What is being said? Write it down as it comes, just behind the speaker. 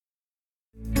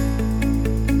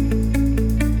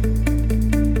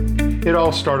It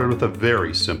all started with a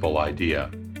very simple idea.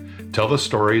 Tell the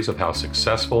stories of how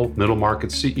successful middle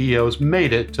market CEOs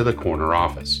made it to the corner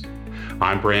office.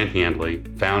 I'm Brant Handley,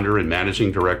 founder and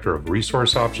managing director of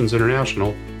Resource Options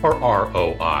International, or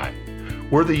ROI.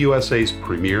 We're the USA's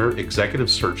premier executive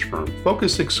search firm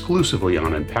focused exclusively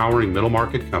on empowering middle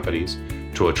market companies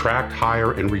to attract,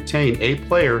 hire, and retain A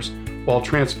players while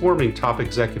transforming top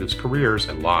executives' careers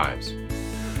and lives.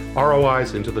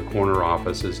 ROI's Into the Corner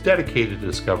office is dedicated to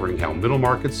discovering how middle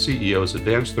market CEOs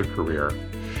advance their career,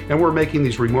 and we're making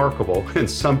these remarkable and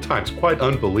sometimes quite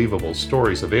unbelievable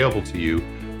stories available to you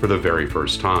for the very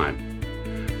first time.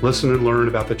 Listen and learn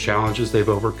about the challenges they've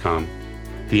overcome,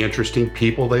 the interesting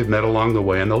people they've met along the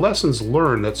way, and the lessons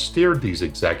learned that steered these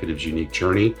executives' unique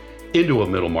journey into a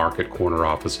middle market corner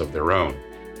office of their own.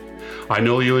 I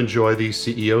know you enjoy these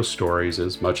CEO stories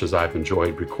as much as I've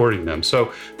enjoyed recording them.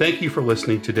 So thank you for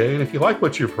listening today. And if you like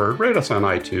what you've heard, rate us on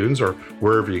iTunes or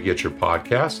wherever you get your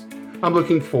podcasts. I'm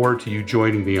looking forward to you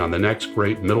joining me on the next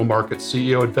great middle market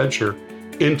CEO adventure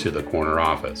into the corner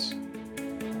office.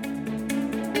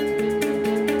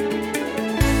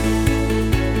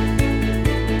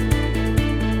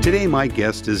 Today, my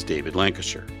guest is David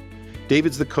Lancashire.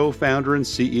 David's the co-founder and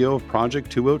CEO of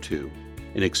Project 202,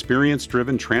 an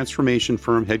experience-driven transformation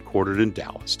firm headquartered in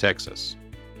Dallas, Texas.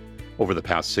 Over the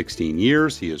past 16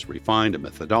 years, he has refined a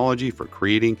methodology for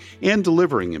creating and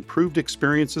delivering improved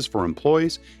experiences for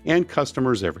employees and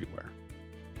customers everywhere.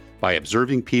 By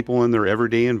observing people in their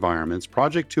everyday environments,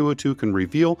 Project 202 can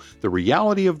reveal the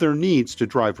reality of their needs to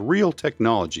drive real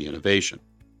technology innovation.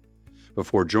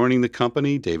 Before joining the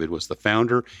company, David was the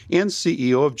founder and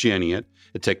CEO of Geniet,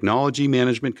 a technology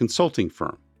management consulting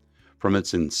firm. From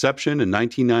its inception in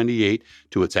 1998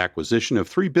 to its acquisition of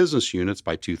 3 business units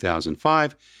by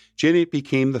 2005, Geniet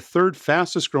became the third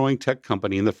fastest growing tech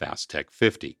company in the Fast Tech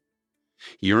 50.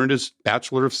 He earned his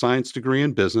Bachelor of Science degree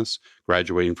in business,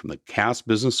 graduating from the Cass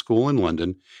Business School in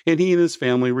London, and he and his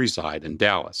family reside in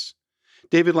Dallas.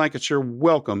 David Lancashire,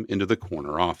 welcome into the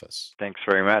corner office. Thanks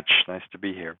very much. Nice to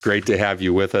be here. Great to have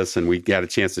you with us. And we got a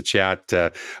chance to chat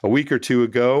a week or two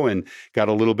ago and got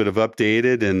a little bit of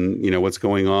updated and, what's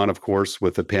going on, of course,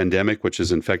 with the pandemic, which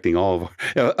is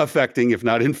affecting, if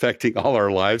not infecting all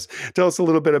our lives. Tell us a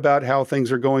little bit about how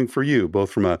things are going for you,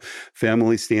 both from a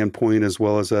family standpoint as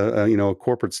well as a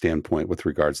corporate standpoint with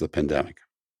regards to the pandemic.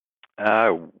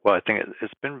 Well, I think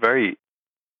it's been a very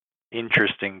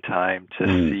interesting time to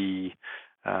see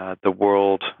the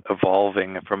world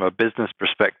evolving. From a business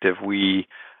perspective, we,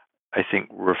 I think,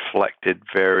 reflected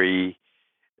very,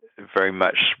 very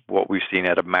much what we've seen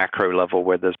at a macro level,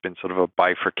 where there's been sort of a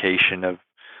bifurcation of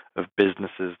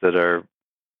businesses that are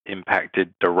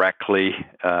impacted directly,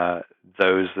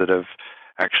 those that have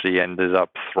actually ended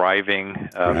up thriving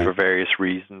for various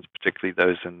reasons, particularly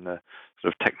those in the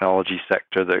sort of technology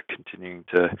sector that are continuing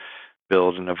to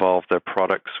build and evolve their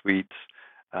product suites.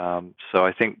 So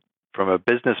I think from a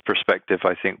business perspective,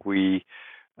 I think we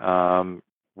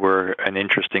were an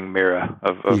interesting mirror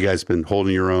of you guys been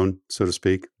holding your own, so to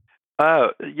speak. Yeah.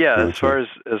 As far as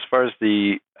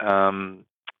the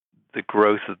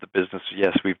growth of the business,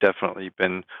 yes, we've definitely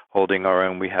been holding our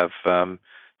own. We have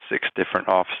 6 different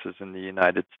offices in the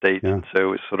United States, and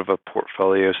so it's sort of a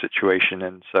portfolio situation.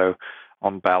 And so,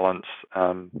 on balance,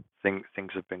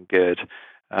 things have been good.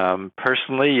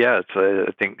 Personally, I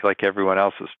think like everyone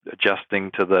else is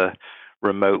adjusting to the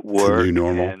remote work, it's a new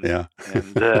normal,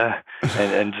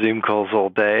 and Zoom calls all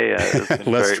day.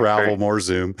 Less travel, more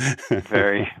Zoom.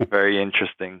 Very, very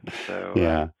interesting.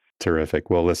 So terrific.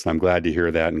 Well, listen, I'm glad to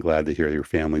hear that and glad to hear your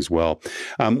family's well.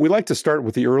 We like to start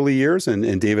with the early years,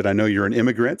 and David, I know you're an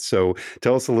immigrant, so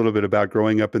tell us a little bit about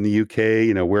growing up in the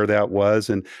UK. Where that was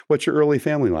and what your early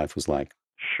family life was like.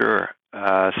 Sure.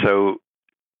 So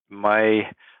my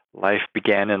life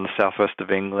began in the southwest of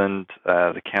England,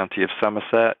 the county of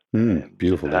Somerset.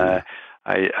 Beautiful.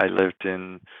 I lived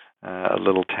in a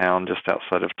little town just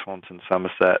outside of Taunton,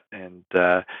 Somerset, and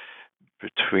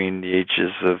between the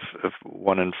ages of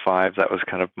 1 and 5, that was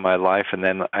kind of my life. And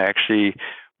then I actually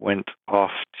went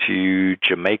off to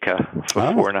Jamaica for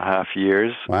 4.5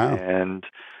 years. Wow. And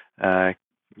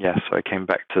so I came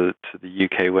back to the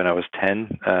UK when I was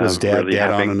 10. Was Dad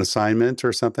on an assignment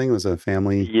or something? It was a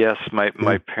family? Yes,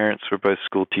 my parents were both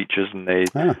school teachers, and they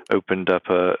opened up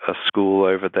a school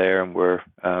over there, and were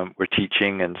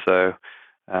teaching. And so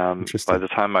by the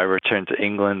time I returned to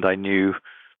England, I knew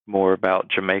more about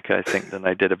Jamaica, I think, than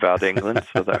I did about England.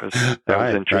 So that was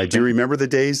interesting. Right. Do you remember the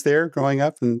days there growing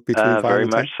up and between 5 very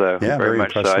and 10? much so. Yeah, very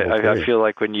much so. I feel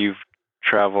like when you've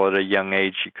travel at a young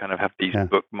age, you kind of have these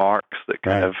bookmarks that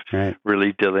kind of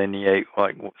really delineate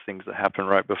like what things that happened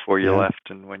right before you left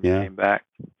and when you came back.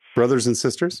 Brothers and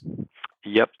sisters?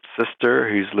 Yep, sister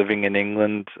who's living in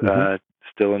England,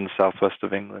 still in the southwest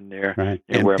of England, near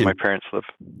where my parents live.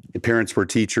 Your parents were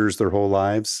teachers their whole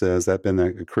lives. Has that been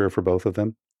a career for both of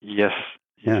them? Yes,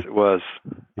 it was.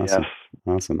 Awesome. Yes.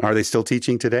 Awesome. Are they still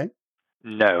teaching today?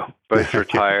 No, both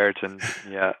retired, and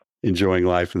enjoying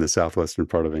life in the southwestern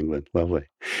part of England. Lovely.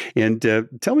 And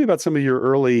tell me about some of your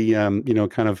early,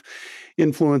 kind of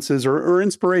influences or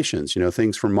inspirations,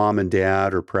 things from mom and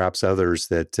dad or perhaps others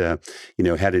that,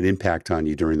 had an impact on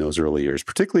you during those early years,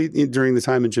 particularly during the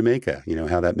time in Jamaica,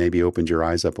 how that maybe opened your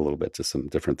eyes up a little bit to some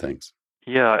different things.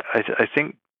 Yeah, I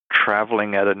think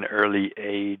traveling at an early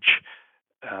age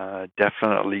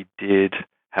definitely did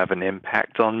have an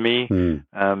impact on me.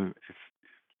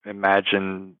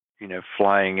 Imagine,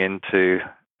 flying into,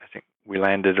 I think we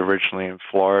landed originally in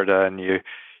Florida, and you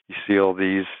see all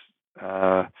these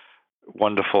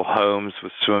wonderful homes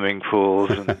with swimming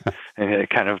pools and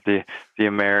kind of the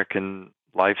American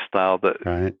lifestyle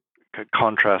that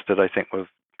contrasted, I think, with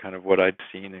kind of what I'd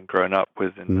seen and grown up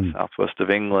with in the southwest of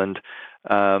England.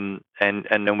 And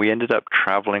then we ended up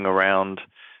traveling around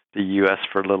the U.S.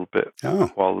 for a little bit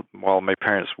while my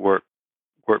parents' work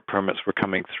permits were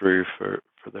coming through for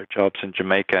their jobs in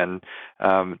Jamaica,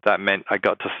 and that meant I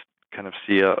got to kind of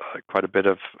see quite a bit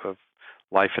of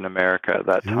life in America at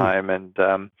that time, and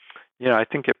I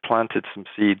think it planted some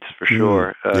seeds for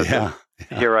sure.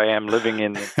 Here I am living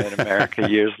in America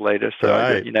years later,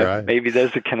 so maybe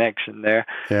there's a connection there.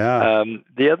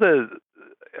 The other,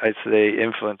 I'd say,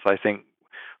 influence I think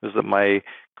was that my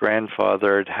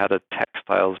grandfather had a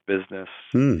textiles business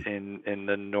in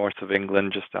the north of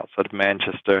England, just outside of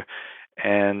Manchester,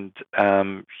 and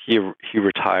he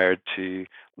retired to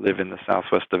live in the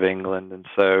southwest of England. And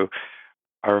so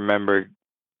I remember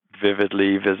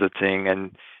vividly visiting,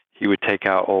 and he would take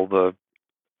out all the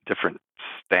different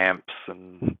stamps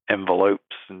and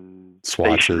envelopes and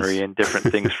stationery and different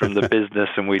things from the business,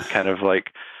 and we'd kind of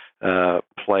like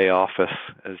play office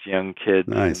as young kids.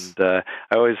 Nice. And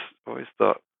I always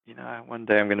thought, one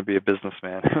day I'm going to be a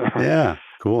businessman. Yeah,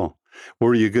 cool.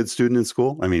 Were you a good student in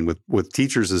school? I mean, with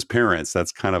teachers as parents,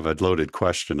 that's kind of a loaded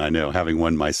question, I know, having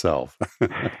one myself.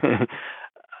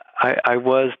 I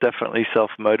was definitely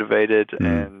self-motivated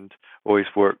and always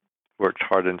worked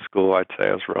hard in school. I'd say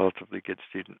I was a relatively good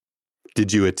student.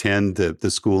 Did you attend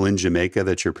the school in Jamaica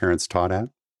that your parents taught at?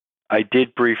 I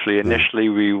did briefly. Initially,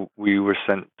 we were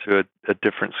sent to a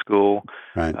different school,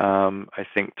 I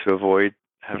think to avoid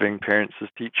having parents as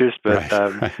teachers. But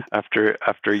after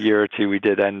a year or two, we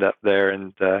did end up there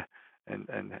and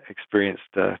experienced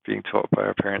being taught by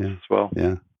our parents as well.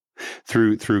 Yeah.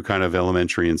 Through kind of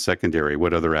elementary and secondary,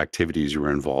 what other activities you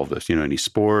were involved with? Any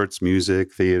sports,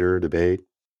 music, theater, debate?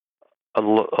 A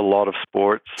lot of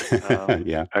sports.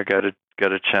 Yeah. I got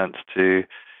a chance to,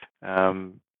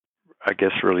 I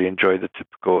guess, really enjoy the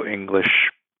typical English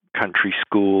country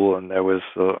school, and there was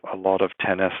a lot of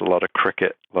tennis, a lot of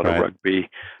cricket, a lot of rugby,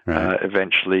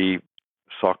 eventually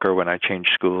soccer when I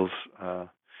changed schools.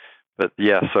 But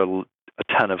yeah, so a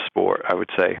ton of sport, I would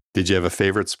say. Did you have a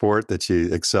favorite sport that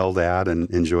you excelled at and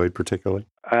enjoyed particularly?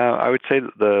 I would say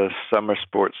that the summer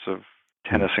sports of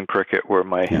tennis and cricket were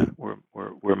my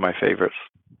were my favorites,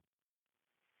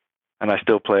 and I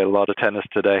still play a lot of tennis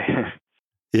today.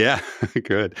 Yeah,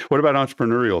 good. What about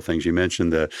entrepreneurial things? You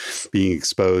mentioned being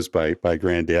exposed by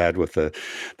granddad with the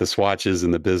swatches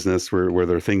and the business. Were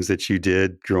there things that you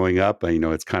did growing up?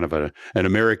 It's kind of an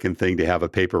American thing to have a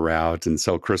paper route and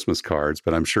sell Christmas cards,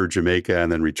 but I'm sure Jamaica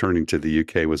and then returning to the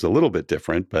UK was a little bit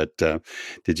different. But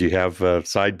did you have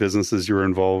side businesses you were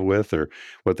involved with, or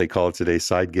what they call it today,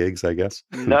 side gigs, I guess?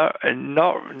 No,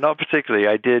 not particularly.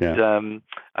 I did. Yeah.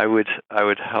 I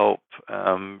would help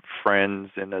friends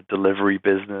in a delivery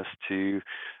business to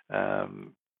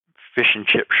fish and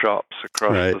chip shops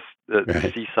across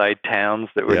the seaside towns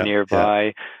that were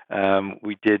nearby. Yeah.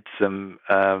 We did some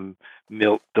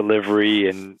milk delivery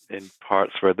in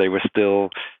parts where they were still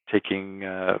taking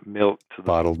milk to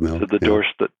bottled milk to the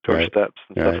doorsteps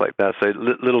and stuff like that. So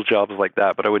little jobs like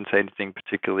that, but I wouldn't say anything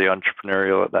particularly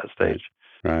entrepreneurial at that stage.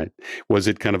 Right. Was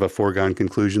it kind of a foregone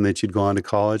conclusion that you'd go on to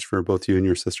college for both you and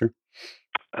your sister?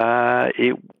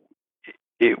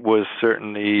 It was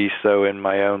certainly so in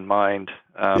my own mind.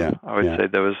 I would say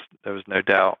there was no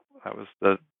doubt. That was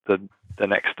the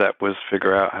next step was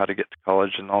figure out how to get to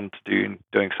college and on to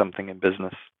doing something in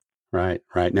business. Right.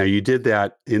 Now you did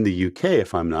that in the UK,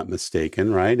 if I'm not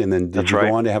mistaken, right? And then did you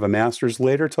go on to have a master's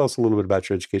later? Tell us a little bit about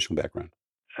your educational background.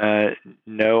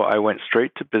 No, I went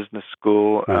straight to business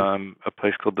school, a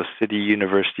place called the City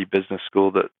University Business School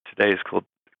that today is called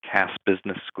Cass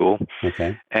Business School.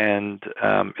 Okay. And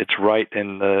it's right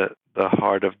in the the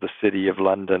heart of the city of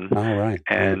London, Oh, right.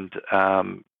 and it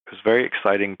was a very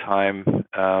exciting time.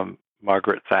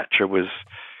 Margaret Thatcher was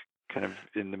kind of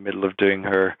in the middle of doing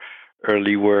her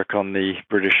early work on the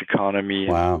British economy,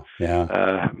 and Wow.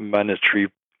 Yeah.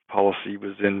 monetary policy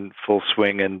was in full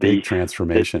swing. And Big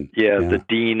transformation. the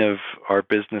dean of our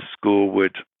business school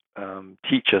would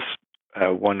teach us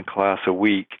one class a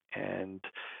week, and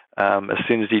as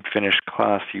soon as he'd finished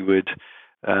class, he would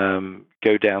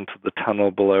go down to the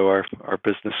tunnel below our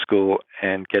business school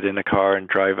and get in a car and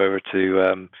drive over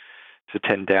to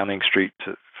 10 Downing Street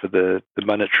for the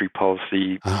monetary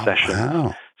policy session.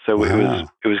 Wow. So wow.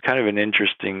 it was kind of an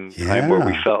interesting time where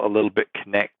we felt a little bit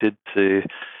connected to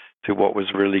what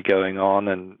was really going on,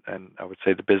 and I would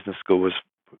say the business school was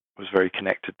very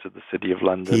connected to the city of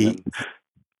London.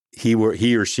 He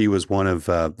or she was one of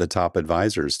the top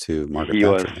advisors to Margaret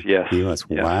Thatcher. Yes. He was.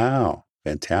 Yes. Wow.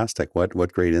 Fantastic.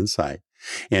 What great insight.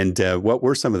 And what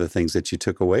were some of the things that you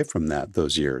took away from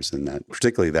those years, and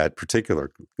particularly that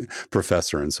particular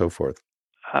professor and so forth?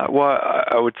 Well,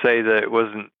 I would say that it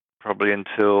wasn't probably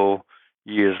until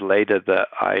years later that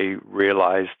I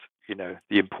realized, the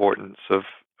importance of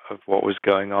what was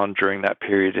going on during that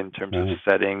period in terms of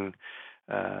setting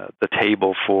the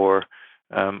table for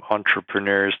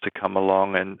entrepreneurs to come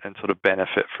along and sort of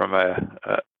benefit from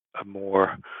a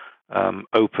more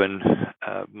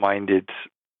open-minded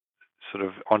sort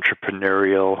of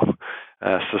entrepreneurial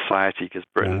society, because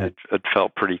Britain had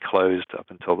felt pretty closed up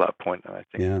until that point. And I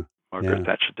think Margaret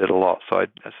Thatcher did a lot. So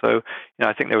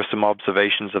I think there were some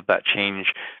observations of that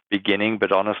change beginning,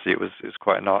 but honestly, it was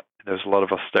quite not. There was a lot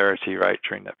of austerity, right,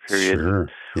 during that period, sure.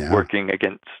 Working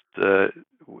against the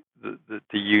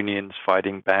unions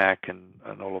fighting back and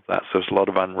all of that. So there's a lot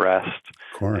of unrest.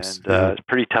 Of course. And it's a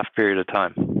pretty tough period of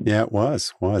time. Yeah, it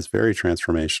was very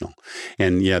transformational.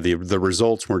 And the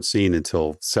results weren't seen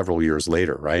until several years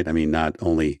later, right? I mean, not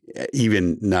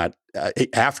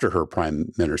after her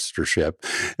prime ministership,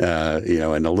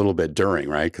 and a little bit during,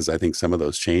 right? Because I think some of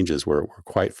those changes were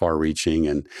quite far-reaching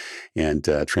and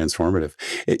transformative.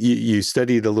 You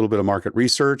studied a little bit of market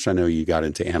research. I know you got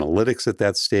into analytics at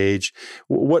that stage.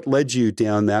 What led you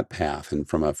down that path, and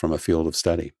from a field of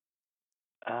study?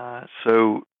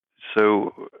 So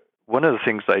one of the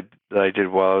things that I did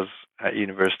while I was at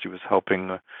university was helping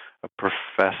a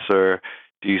professor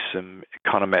do some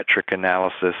econometric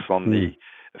analysis on the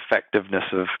effectiveness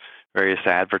of various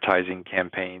advertising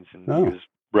campaigns, and he was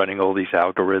running all these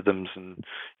algorithms and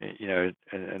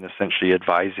essentially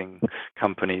advising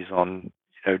companies on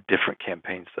different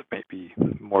campaigns that may be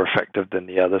more effective than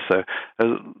the other. So a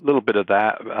little bit of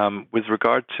that. With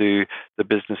regard to the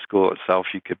business school itself,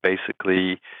 you could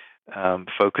basically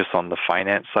focus on the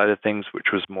finance side of things, which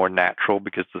was more natural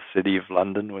because the city of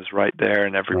London was right there,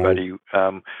 and everybody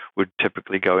would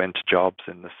typically go into jobs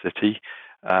in the city.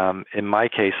 In my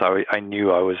case, I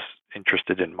knew I was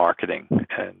interested in marketing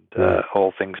and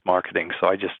all things marketing, so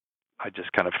I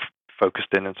just kind of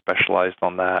focused in and specialized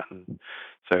on that. And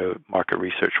so market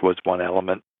research was one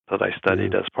element that I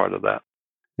studied as part of that.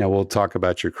 Now, we'll talk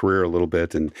about your career a little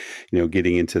bit and,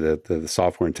 getting into the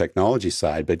software and technology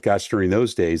side. But gosh, during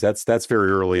those days, that's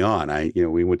very early on.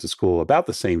 We went to school about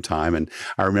the same time, and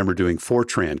I remember doing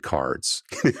Fortran cards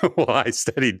while I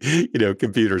studied,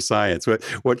 computer science.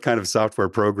 What kind of software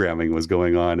programming was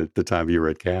going on at the time you were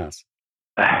at Cass?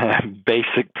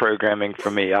 Basic programming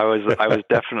for me. I was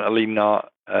definitely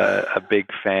not a big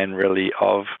fan, really,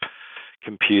 of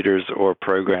computers or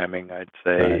programming. I'd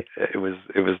say it was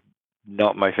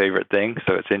not my favorite thing.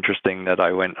 So it's interesting that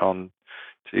I went on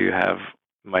to have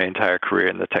my entire career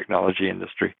in the technology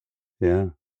industry. Yeah.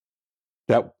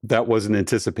 That wasn't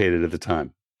anticipated at the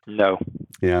time. No.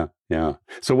 Yeah.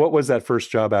 So what was that first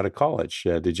job out of college?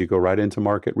 Did you go right into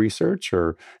market research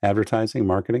or advertising,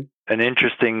 marketing? An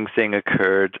interesting thing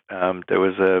occurred. There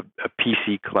was a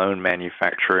PC clone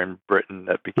manufacturer in Britain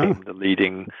that became the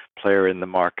leading player in the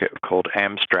market, called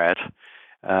Amstrad.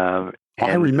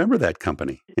 I remember that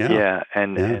company. Yeah.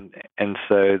 And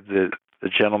so the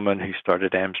gentleman who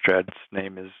started Amstrad's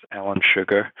name is Alan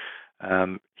Sugar.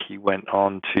 He went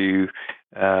on to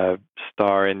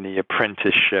star in the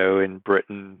Apprentice show in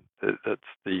Britain. That's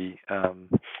the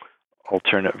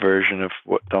alternate version of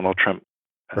what Donald Trump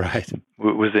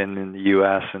was in the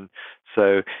U.S. And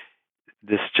so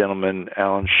this gentleman,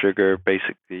 Alan Sugar,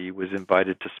 basically was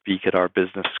invited to speak at our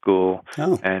business school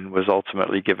and was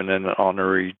ultimately given an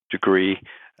honorary degree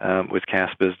with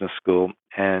Cass Business School.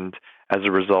 And as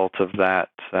a result of that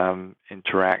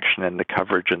interaction and the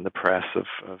coverage in the press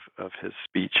of his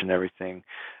speech and everything,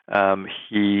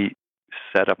 he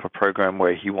set up a program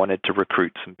where he wanted to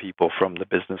recruit some people from the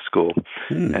business school.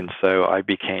 And so I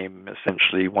became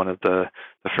essentially one of the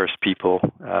first people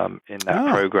in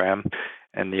that program.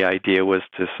 And the idea was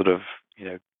to sort of,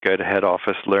 go to head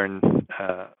office, learn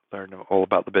all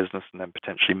about the business, and then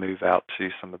potentially move out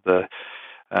to some of the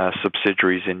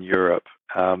subsidiaries in Europe.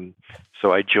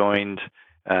 So I joined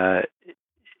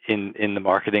in the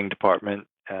marketing department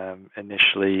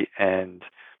initially, and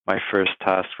my first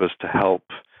task was to help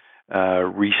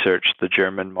research the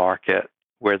German market,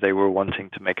 where they were wanting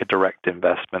to make a direct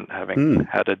investment, having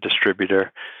had a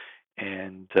distributor.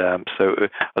 And so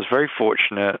I was very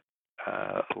fortunate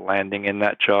landing in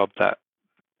that job. That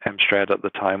Amstrad at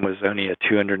the time was only a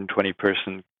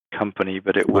 220-person company,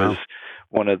 but it was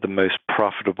one of the most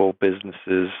profitable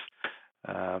businesses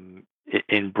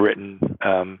in Britain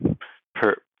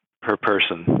per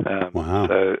person.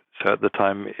 So at the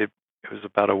time, it was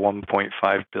about a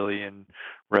 1.5 billion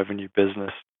revenue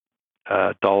business,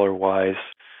 dollar-wise,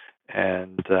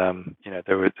 and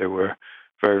they were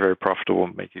very, very profitable,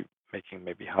 making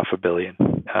maybe $500 million.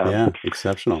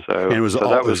 Exceptional. So, and it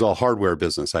was all hardware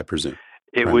business, I presume.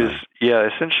 It was,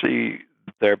 essentially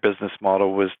their business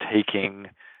model was taking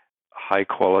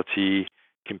high-quality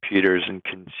computers and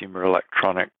consumer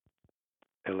electronics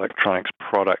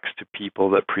products to people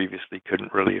that previously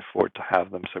couldn't really afford to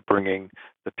have them. So bringing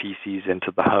the PCs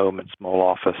into the home and small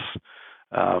office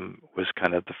was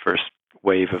kind of the first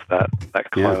wave of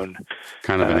that clone.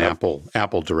 Kind of an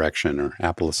Apple direction or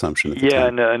Apple assumption at the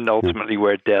time. And ultimately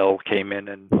where Dell came in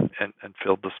and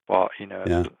filled the spot,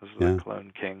 as the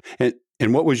clone king.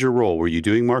 And what was your role? Were you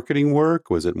doing marketing work?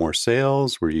 Was it more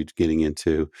sales? Were you getting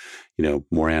into,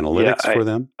 more analytics for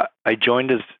them? I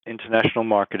joined as international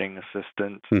marketing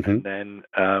assistant, and then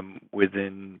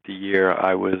within the year,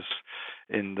 I was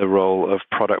in the role of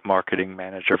product marketing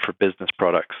manager for business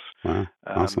products,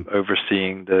 awesome.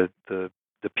 Overseeing the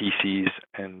PCs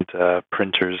and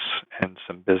printers and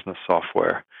some business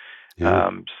software.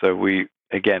 So we,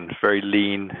 again, very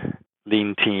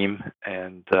lean team,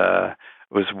 and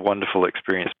it was a wonderful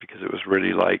experience because it was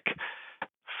really like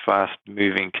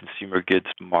fast-moving consumer goods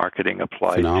marketing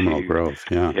applied phenomenal growth,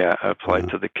 applied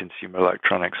to the consumer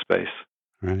electronics space.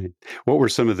 Right. What were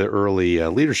some of the early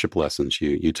leadership lessons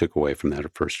you took away from that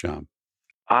first job?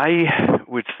 I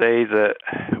would say that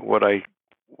what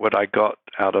I got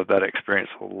out of that experience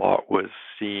a lot was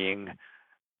seeing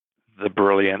the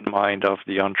brilliant mind of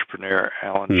the entrepreneur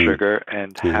Alan Sugar,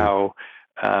 and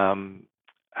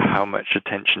how much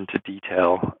attention to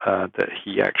detail that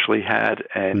he actually had,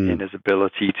 and in his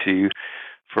ability to,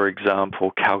 for example,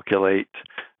 calculate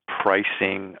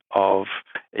pricing of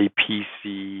a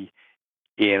PC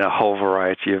in a whole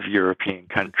variety of European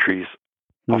countries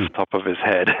off the top of his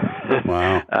head.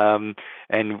 Wow.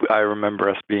 And I remember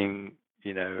us being,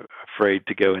 afraid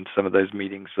to go into some of those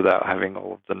meetings without having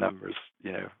all of the numbers,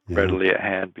 readily at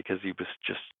hand, because he was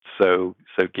just so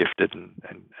gifted and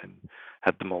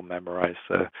had them all memorized.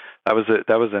 So that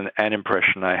was an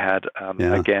impression I had.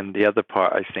 Again, the other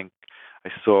part I think I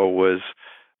saw was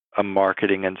a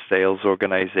marketing and sales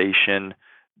organization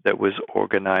that was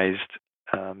organized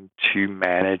to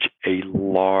manage a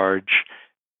large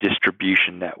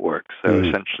distribution network. So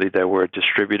essentially there were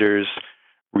distributors,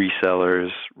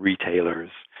 resellers, retailers,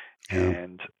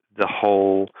 and the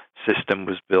whole system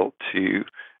was built to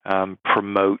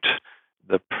promote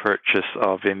the purchase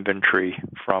of inventory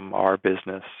from our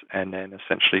business, and then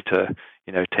essentially to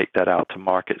take that out to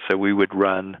market. So we would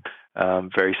run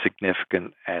very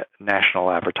significant national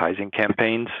advertising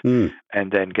campaigns,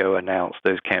 and then go announce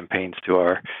those campaigns to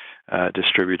our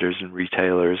distributors and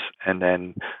retailers, and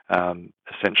then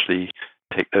essentially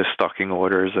take those stocking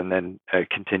orders, and then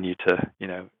continue to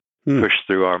push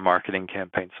through our marketing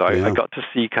campaign. So I got to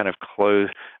see kind of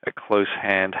at close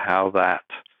hand how that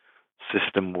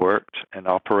system worked and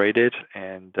operated,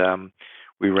 and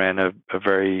we ran a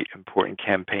very important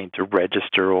campaign to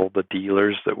register all the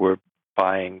dealers that were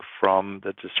buying from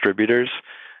the distributors,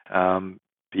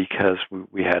 because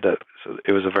we had so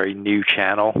it was a very new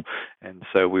channel, and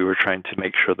so we were trying to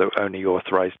make sure that only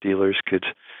authorized dealers could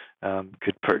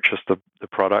purchase the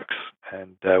products,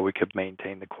 and we could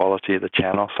maintain the quality of the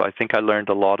channel. So I think I learned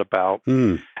a lot about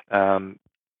the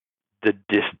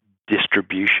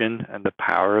distribution and the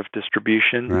power of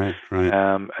distribution, right.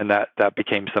 And that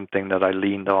became something that I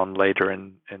leaned on later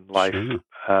in life,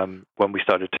 when we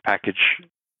started to package.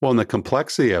 Well, and the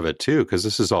complexity of it too, because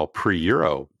this is all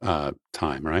pre-Euro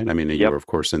time, right? I mean, you were, of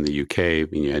course, in the UK,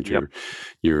 and you had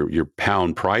your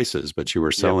pound prices, but you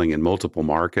were selling in multiple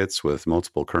markets with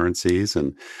multiple currencies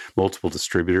and multiple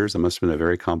distributors. It must have been a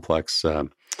very complex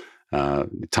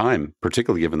time,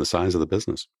 particularly given the size of the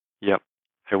business. Yep,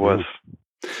 it was.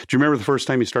 Do you remember the first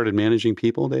time you started managing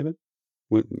people, David?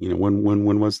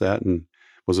 When was that, and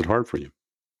was it hard for you?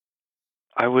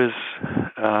 I was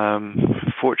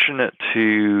fortunate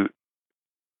to,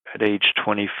 at age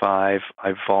 25,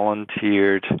 I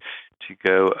volunteered to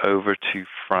go over to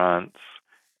France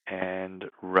and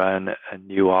run a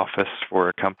new office for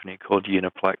a company called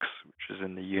Uniplex, which is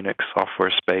in the Unix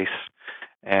software space.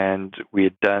 And we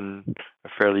had done a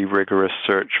fairly rigorous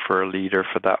search for a leader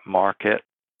for that market,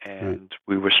 and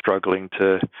we were struggling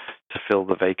to fill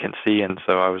the vacancy. And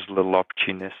so I was a little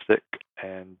opportunistic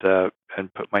and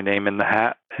put my name in the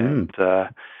hat, and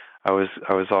I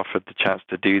was offered the chance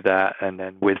to do that. And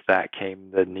then with that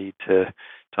came the need to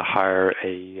hire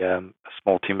a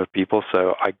small team of people.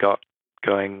 So I got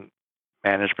going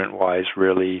management wise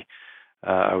really.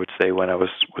 I would say when I was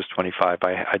 25,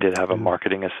 I did have a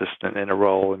marketing assistant in a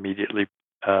role immediately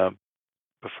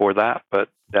before that, but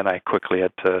then I quickly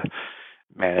had to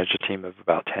manage a team of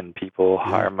about 10 people,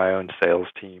 hire my own sales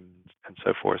team, and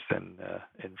so forth in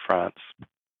France.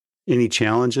 Any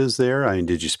challenges there? I mean,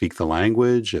 did you speak the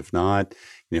language? If not,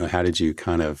 how did you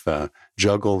kind of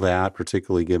juggle that,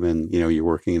 particularly given, you're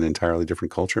working in an entirely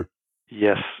different culture?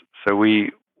 Yes. So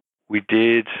we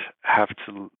did have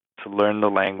to learn the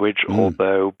language,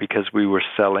 although because we were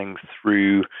selling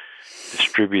through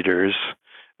distributors,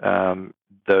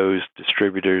 those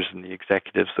distributors and the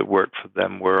executives that worked for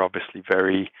them were obviously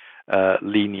very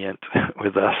lenient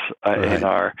with us in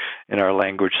our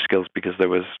language skills, because there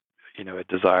was a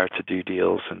desire to do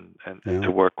deals and to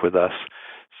work with us.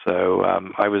 So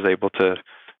I was able to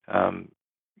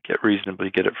get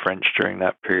reasonably good at French during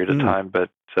that period of time,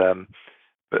 but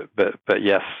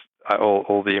yes,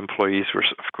 all the employees were,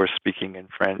 of course, speaking in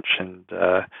French, and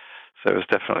so it was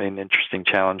definitely an interesting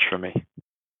challenge for me.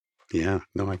 Yeah,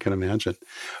 no, I can imagine.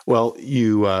 Well,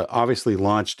 you obviously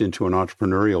launched into an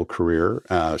entrepreneurial career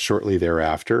shortly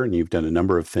thereafter, and you've done a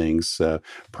number of things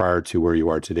prior to where you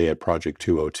are today at Project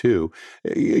 202.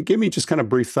 Give me just kind of a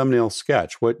brief thumbnail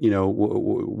sketch. What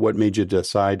what made you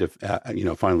decide to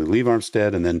finally leave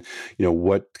Armstead, and then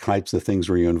what types of things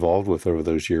were you involved with over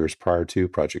those years prior to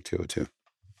Project 202?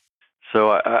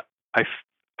 So I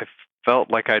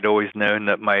felt like I'd always known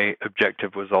that my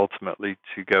objective was ultimately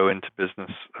to go into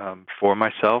business for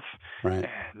myself, right.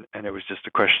 and it was just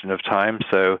a question of time.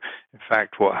 So, in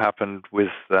fact, what happened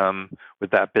with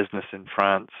that business in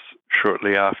France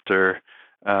shortly after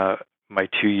my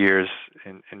 2 years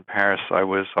in Paris, I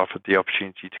was offered the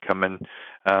opportunity to come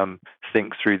and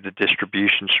think through the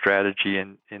distribution strategy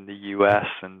in the U.S.,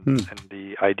 and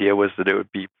the idea was that it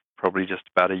would be probably just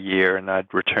about a year, and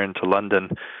I'd return to London.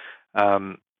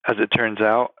 As it turns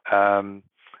out,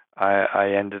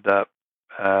 I ended up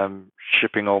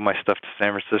shipping all my stuff to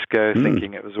San Francisco,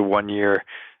 thinking it was a 1-year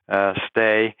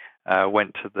stay.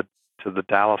 Went to the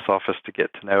Dallas office to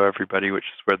get to know everybody, which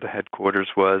is where the headquarters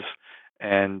was,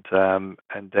 and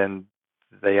then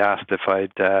they asked if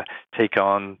I'd take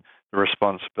on the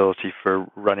responsibility for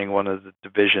running one of the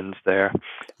divisions there,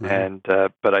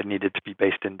 but I needed to be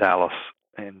based in Dallas,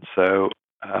 and so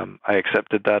I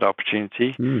accepted that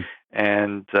opportunity.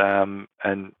 And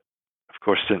of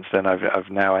course, since then, I've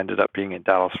now ended up being in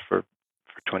Dallas for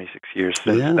 26 years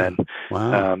since then.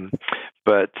 Wow!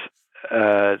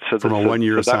 So from a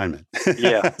 1-year assignment,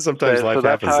 sometimes life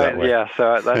happens that way. Yeah,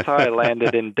 so that's how I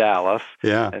landed in Dallas.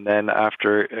 And then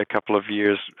after a couple of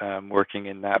years working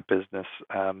in that business,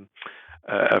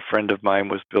 a friend of mine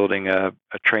was building a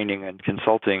training and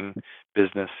consulting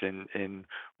business in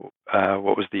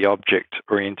what was the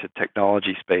object-oriented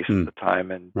technology space at the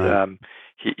time, and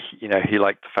he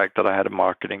liked the fact that I had a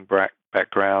marketing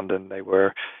background, and they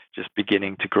were just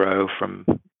beginning to grow from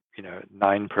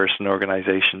 9-person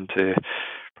organization to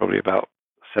probably about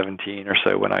 17 or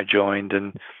so when I joined,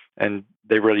 and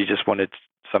they really just wanted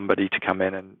somebody to come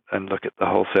in and look at the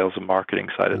whole sales and marketing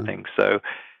side of things. So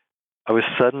I was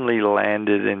suddenly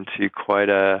landed into quite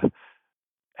a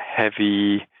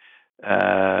heavy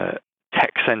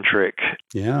tech-centric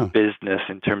business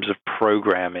in terms of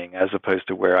programming, as opposed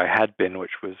to where I had been,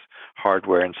 which was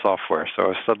hardware and software. So I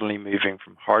was suddenly moving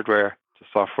from hardware to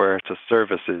software to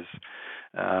services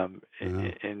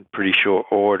in pretty short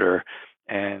order.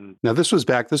 And now this was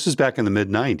back in the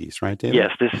mid-90s, right, David?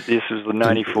 Yes, this was the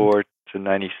 94 to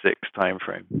 96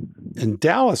 timeframe. And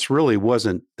Dallas really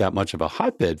wasn't that much of a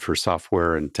hotbed for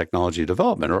software and technology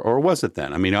development, or was it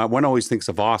then? I mean, one always thinks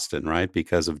of Austin, right,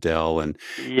 because of Dell and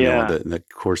the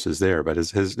courses there. But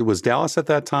was Dallas at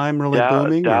that time really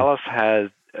booming? Dallas has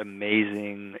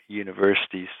amazing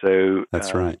universities. So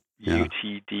that's right.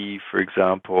 UTD, for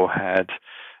example, had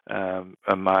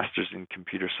a master's in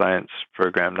computer science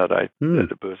program that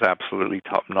was absolutely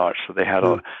top notch. So they had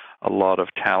a lot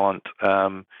of talent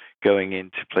going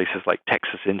into places like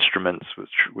Texas Instruments,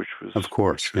 which was of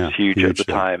course huge at the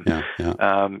time.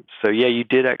 So you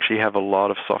did actually have a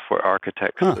lot of software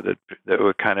architects that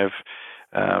were kind of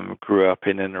grew up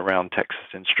in and around Texas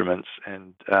Instruments,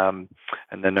 and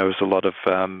then there was a lot of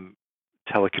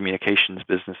telecommunications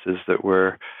businesses that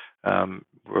were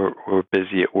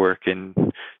busy at work in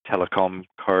telecom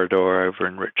corridor over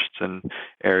in Richardson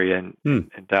area in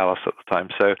Dallas at the time.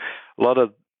 So a lot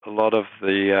of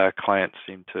the clients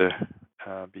seemed to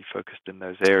be focused in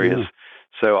those areas.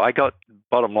 So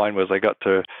bottom line was I got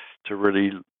to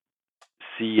really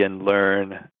see and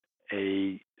learn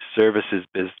a services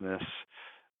business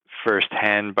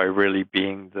firsthand by really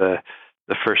being the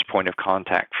first point of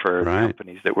contact for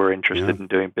companies that were interested in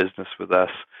doing business with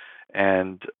us.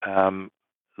 And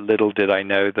little did I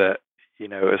know that,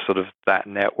 sort of that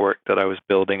network that I was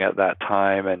building at that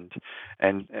time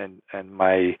and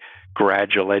my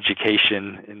gradual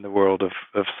education in the world of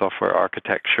software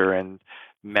architecture and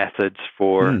methods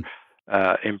for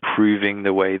improving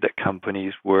the way that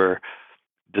companies were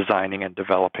designing and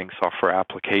developing software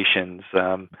applications.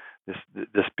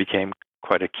 This became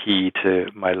quite a key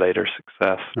to my later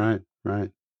success. Right.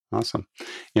 Awesome.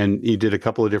 And you did a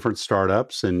couple of different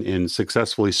startups and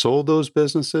successfully sold those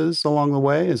businesses along the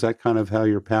way. Is that kind of how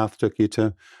your path took you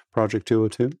to Project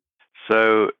 202?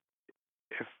 So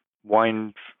if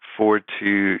wind forward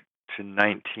to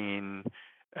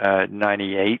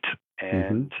 1998,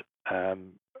 and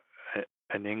an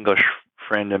English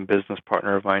friend and business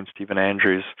partner of mine, Stephen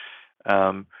Andrews,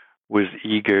 was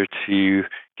eager to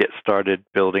get started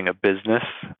building a business.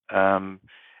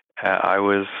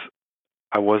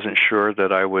 I wasn't sure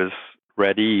that I was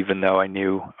ready, even though I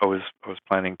knew I was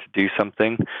planning to do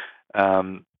something.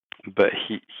 But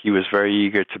he was very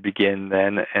eager to begin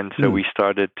then, and so we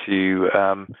started to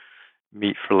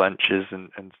meet for lunches and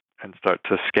start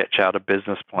to sketch out a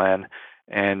business plan.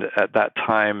 And at that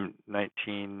time,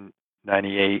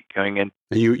 1998, going in.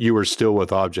 You were still with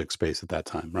ObjectSpace at that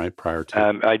time, right? Prior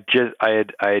to I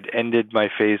had ended my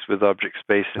phase with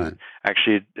ObjectSpace and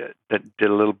actually did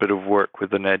a little bit of work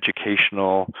with an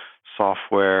educational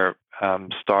software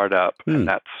startup, and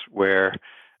that's where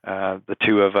the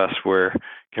two of us were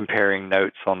comparing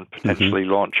notes on potentially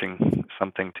launching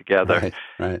something together.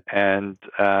 Right. And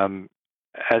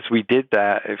as we did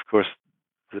that, of course,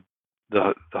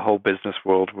 the whole business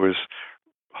world was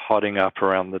hotting up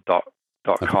around the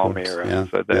 .com era,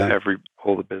 so that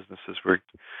all the businesses were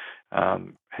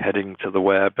heading to the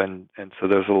web, and so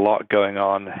there's a lot going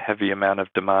on, heavy amount of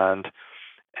demand,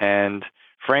 and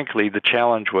frankly, the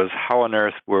challenge was how on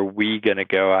earth were we going to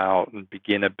go out and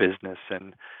begin a business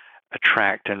and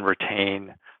attract and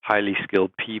retain highly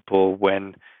skilled people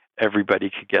when everybody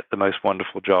could get the most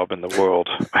wonderful job in the world.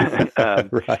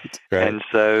 Right. And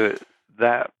so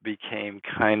that became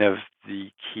kind of the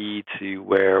key to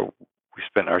where we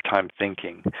spent our time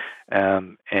thinking.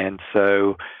 And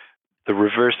so the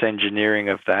reverse engineering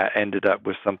of that ended up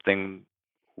with something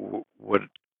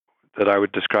that I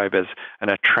would describe as an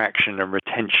attraction and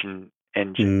retention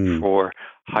engine for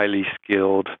highly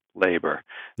skilled labor.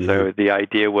 So the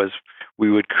idea was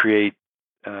we would create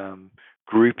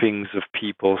groupings of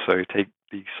people. So take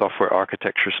the software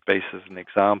architecture space as an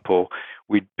example.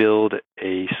 We'd build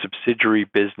a subsidiary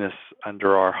business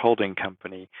under our holding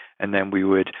company, and then we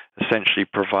would essentially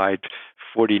provide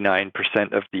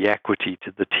 49% of the equity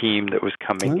to the team that was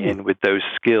coming in with those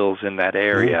skills in that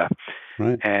area.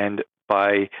 And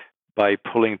by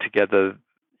pulling together,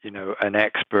 an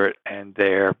expert and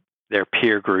their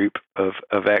peer group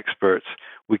of experts,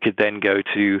 we could then go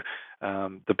to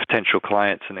the potential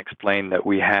clients and explain that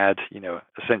we had,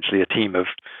 essentially a team of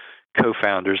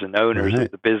co-founders and owners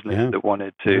of the business that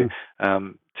wanted to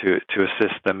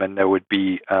assist them, and there would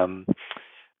be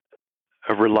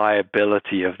a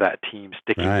reliability of that team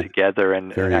sticking together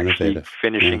and actually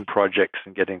finishing projects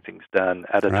and getting things done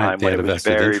at a time when it was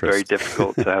very, very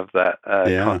difficult to have that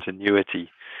continuity.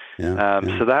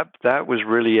 So that was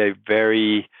really a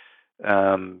very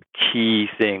key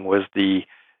thing, was the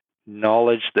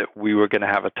knowledge that we were going to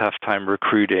have a tough time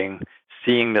recruiting,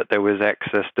 seeing that there was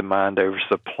excess demand over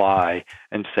supply,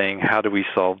 and saying, how do we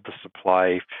solve the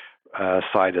supply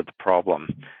side of the problem?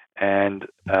 And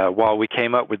while we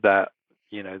came up with that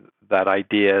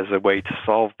idea as a way to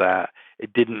solve that,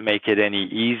 it didn't make it any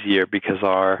easier because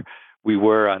we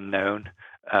were unknown.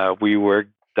 We were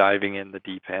diving in the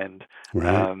deep end.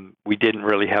 Right. We didn't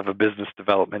really have a business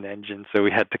development engine, so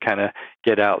we had to kind of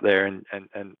get out there and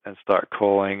start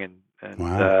calling and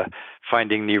Wow.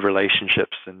 finding new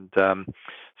relationships. And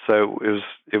so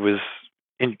it was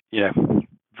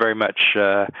very much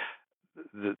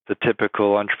the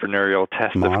typical entrepreneurial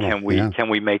test of Model. Yeah. can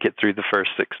we make it through the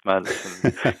first 6 months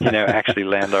and actually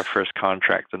land our first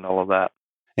contract and all of that.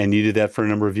 And you did that for a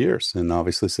number of years, and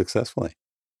obviously successfully.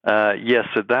 Yes,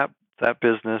 so that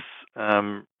business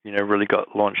really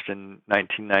got launched in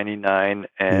 1999,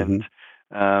 and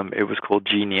it was called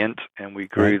Genient, and we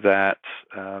grew that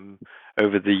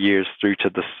over the years through to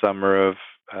the summer of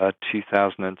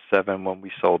 2007 when we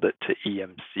sold it to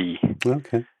EMC.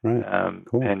 Okay, right.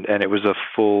 Cool. And it was a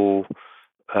full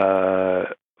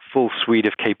suite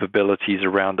of capabilities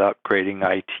around upgrading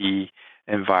IT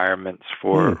environments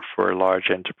for large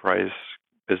enterprise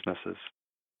businesses.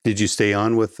 Did you stay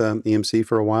on with EMC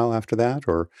for a while after that,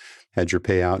 or had your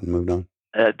payout and moved on?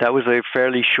 That was a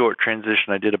fairly short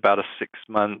transition. I did about a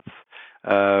 6-month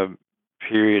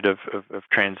period of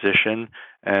transition,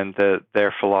 and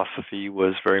their philosophy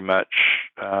was very much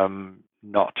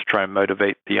not to try and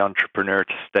motivate the entrepreneur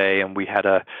to stay, and we had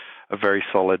a very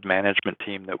solid management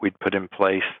team that we'd put in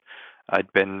place.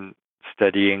 I'd been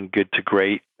studying Good to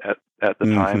Great at the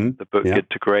time, the book Good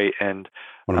to Great, and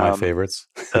one of my favorites.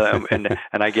 and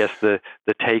I guess the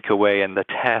takeaway and the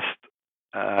test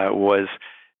was,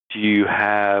 do you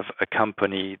have a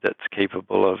company that's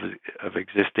capable of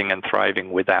existing and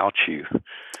thriving without you?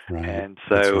 Right. And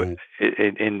so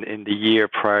in the year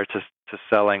prior to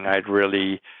selling, I'd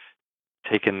really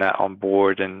taken that on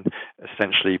board and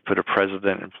essentially put a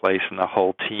president in place and a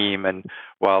whole team. And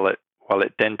while it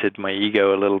dented my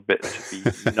ego a little bit to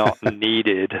be not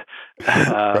needed,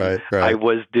 I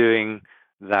was doing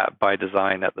that by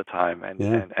design at the time,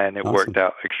 and it worked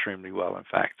out extremely well, in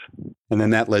fact. And then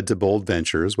that led to Bold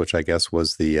Ventures, which I guess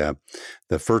was the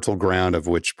fertile ground of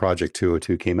which Project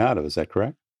 202 came out of. Is that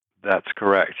correct? That's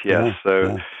correct. Yes.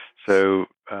 So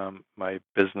my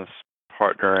business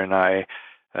partner and I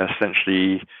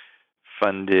essentially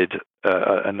funded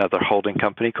another holding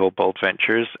company called Bold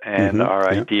Ventures, and our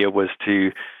idea was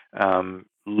to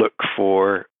look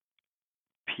for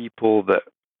people that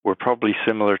were probably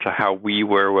similar to how we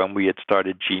were when we had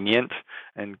started Genient,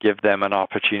 and give them an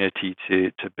opportunity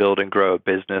to build and grow a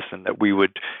business, and that we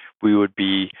would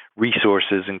be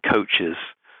resources and coaches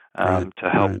to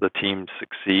help the team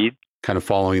succeed. Kind of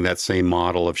following that same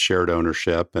model of shared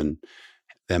ownership and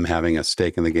them having a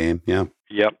stake in the game. Yeah.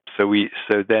 Yep.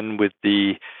 So then with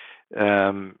the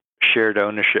shared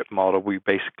ownership model, we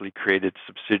basically created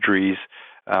subsidiaries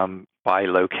by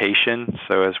location.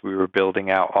 So as we were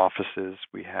building out offices,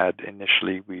 we had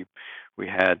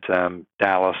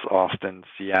Dallas, Austin,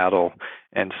 Seattle,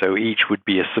 and so each would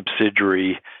be a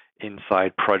subsidiary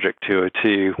inside Project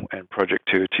 202, and Project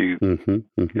 202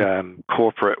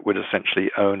 corporate would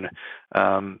essentially own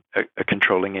a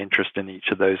controlling interest in each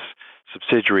of those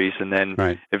subsidiaries. And then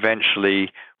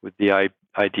eventually, with the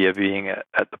idea being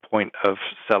at the point of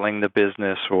selling the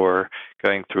business or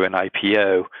going through an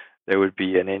IPO, there would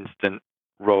be an instant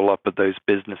roll-up of those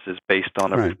businesses based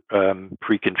on a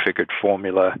pre-configured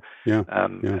formula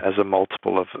as a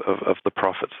multiple of the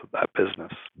profits of that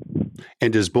business.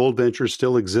 And does Bold Ventures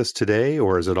still exist today,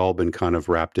 or has it all been kind of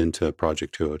wrapped into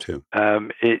Project 202?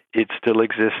 It still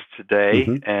exists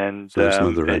today, and so some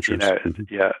other ventures.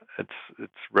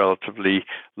 It's relatively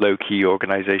low-key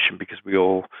organization because we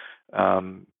all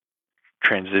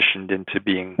transitioned into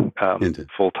being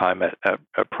full-time at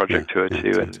Project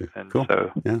 202. And cool.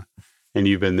 And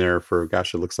you've been there for,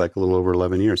 it looks like a little over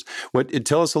 11 years.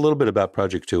 Tell us a little bit about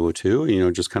Project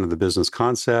 202, just kind of the business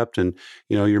concept and,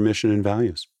 your mission and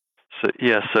values. So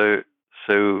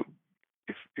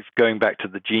if going back to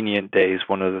the Genient days,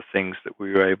 one of the things that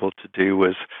we were able to do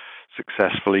was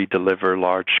successfully deliver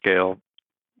large-scale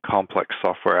complex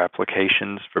software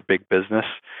applications for big business.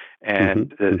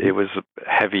 And it was a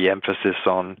heavy emphasis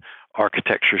on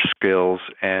architecture skills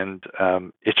and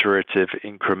iterative,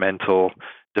 incremental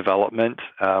development,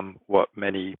 what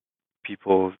many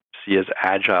people see as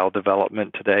agile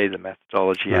development today, the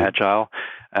methodology agile.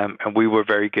 And we were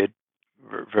very good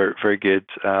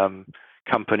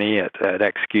company at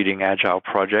executing agile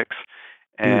projects.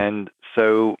 And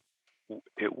so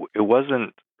it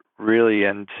wasn't really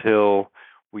until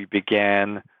we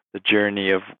began the journey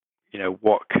of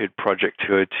what could Project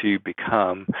 202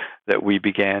 become that we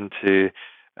began to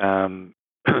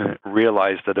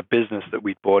realize that a business that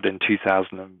we bought in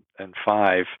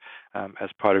 2005 as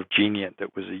part of Genient,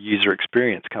 that was a user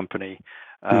experience company,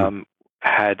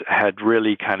 had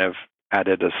really kind of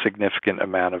added a significant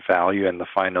amount of value, and the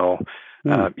final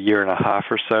year and a half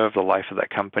or so of the life of that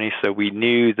company. So we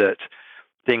knew that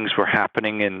things were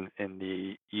happening in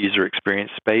the user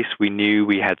experience space. We knew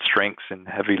we had strengths in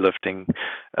heavy lifting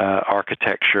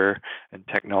architecture and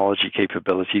technology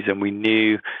capabilities, and we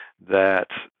knew that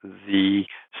the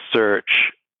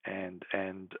search and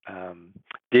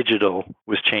digital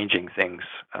was changing things.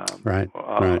 Right.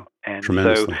 And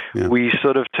Tremendously. so we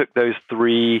sort of took those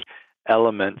three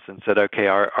elements and said, okay,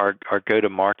 our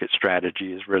go-to-market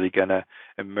strategy is really going to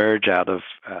emerge out of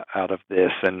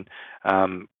this. And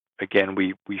again,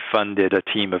 we funded a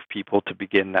team of people to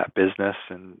begin that business,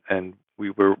 and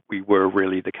we were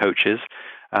really the coaches.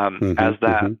 As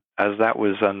that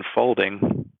was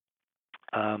unfolding,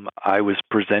 I was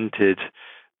presented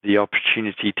the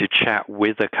opportunity to chat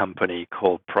with a company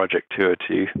called Project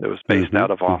 202 that was based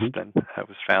out of Austin. It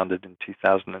was founded in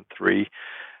 2003.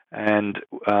 And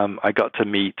I got to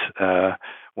meet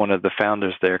one of the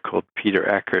founders there called Peter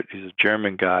Eckert, who's a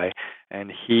German guy,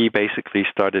 and he basically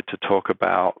started to talk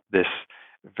about this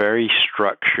very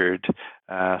structured,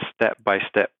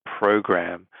 step-by-step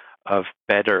program of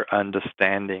better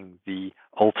understanding the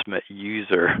ultimate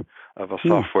user of a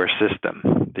software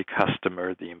system, the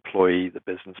customer, the employee, the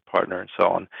business partner, and so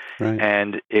on. Right.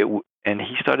 And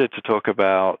he started to talk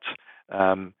about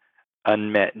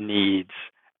unmet needs,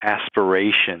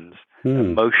 aspirations,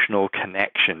 emotional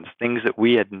connections, things that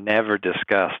we had never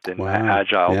discussed in the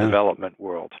agile development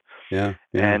world.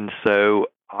 And so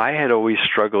I had always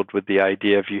struggled with the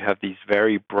idea of you have these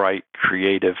very bright,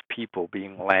 creative people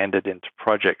being landed into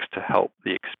projects to help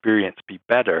the experience be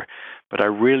better, but I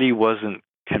really wasn't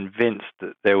convinced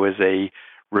that there was a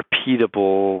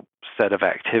repeatable set of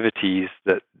activities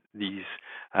that these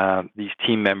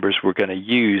team members were going to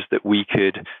use that we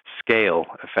could scale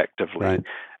effectively.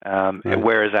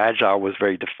 Whereas Agile was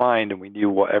very defined and we knew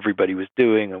what everybody was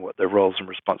doing and what their roles and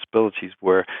responsibilities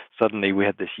were, suddenly we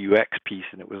had this UX piece,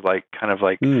 and it was like kind of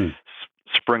like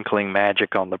sprinkling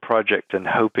magic on the project and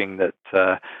hoping that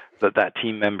that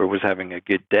team member was having a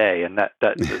good day, and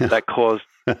that caused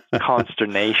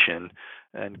consternation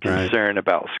and concern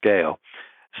about scale.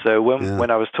 So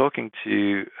when I was talking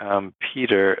to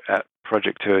Peter at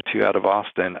Project 202 out of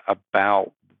Austin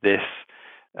about this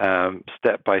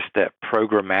step-by-step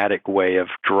programmatic way of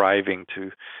driving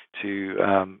to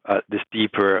this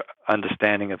deeper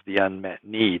understanding of the unmet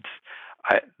needs,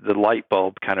 the light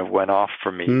bulb kind of went off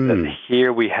for me that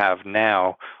here we have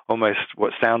now almost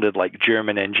what sounded like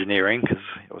German engineering, because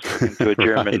I was talking to a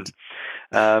German,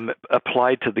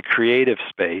 applied to the creative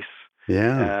space,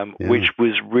 which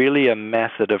was really a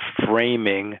method of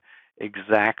framing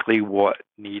exactly what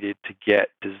needed to get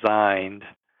designed,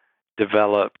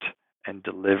 developed, and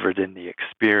delivered in the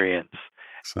experience.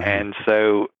 And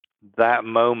so that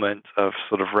moment of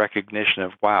sort of recognition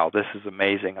of, wow, this is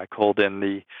amazing. I called in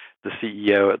the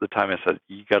CEO at the time and said,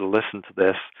 you got to listen to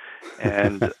this.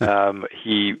 And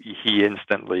he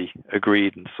instantly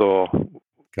agreed and saw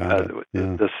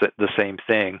the same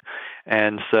thing.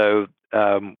 And so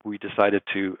we decided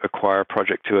to acquire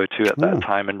Project 202 at that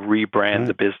time and rebrand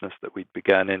the business that we'd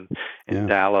begun in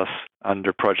Dallas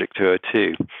under Project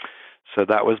 202. So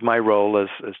that was my role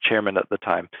as chairman at the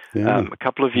time. A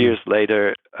couple of years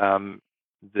later,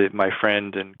 my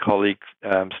friend and colleague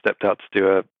stepped out to do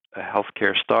a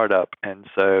healthcare startup, and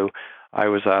so I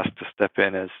was asked to step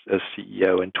in as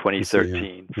CEO in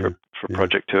 2013 for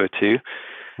Project 202.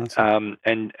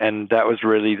 And that was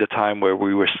really the time where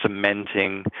we were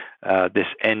cementing this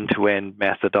end-to-end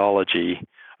methodology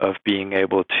of being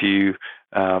able to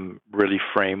really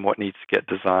frame what needs to get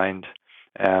designed,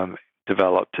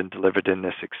 developed, and delivered in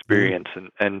this experience.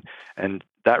 And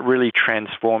that really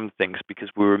transformed things, because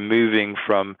we were moving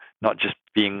from not just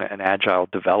being an agile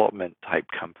development type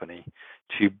company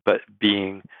but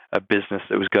being a business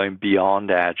that was going beyond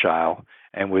agile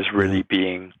and was really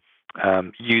being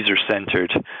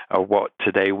user-centered, or what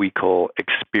today we call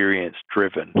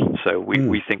experience-driven. So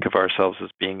we think of ourselves as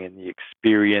being in the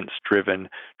experience-driven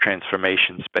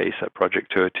transformation space at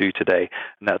Project 202 today,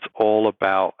 and that's all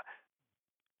about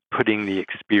putting the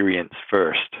experience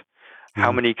first.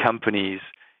 How many companies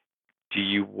do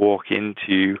you walk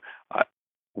into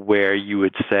where you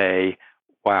would say,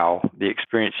 wow, the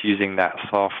experience using that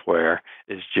software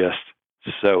is just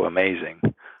so amazing.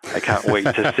 I can't wait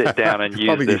to sit down and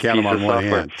use this piece of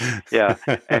software. Yeah.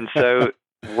 And so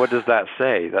what does that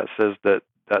say? That says that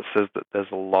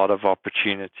there's a lot of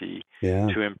opportunity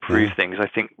to improve things. I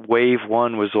think wave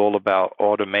one was all about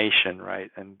automation, right?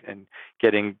 And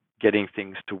getting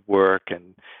things to work,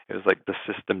 and it was like the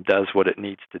system does what it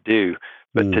needs to do.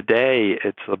 But today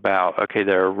it's about, okay,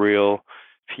 there are real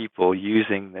people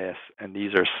using this, and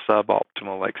these are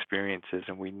suboptimal experiences,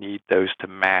 and we need those to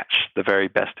match the very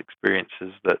best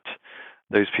experiences that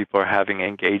those people are having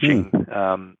engaging,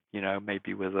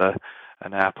 maybe with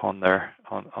an app on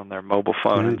their mobile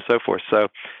phone and so forth. So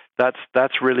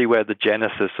that's really where the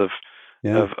genesis of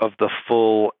the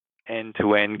full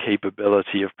end-to-end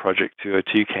capability of Project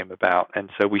 202 came about. And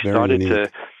so we started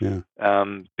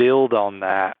to build on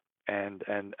that. And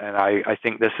I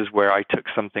think this is where I took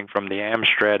something from the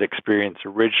Amstrad experience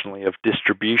originally of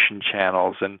distribution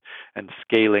channels and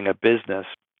scaling a business,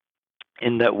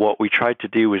 in that what we tried to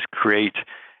do was create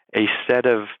a set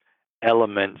of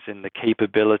elements in the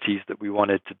capabilities that we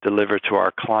wanted to deliver to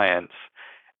our clients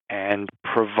and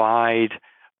provide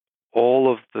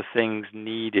all of the things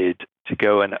needed to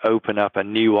go and open up a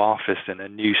new office in a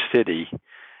new city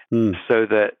so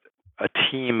that a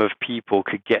team of people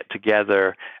could get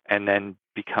together and then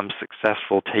become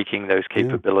successful taking those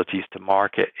capabilities to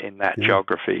market in that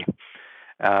geography.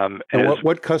 And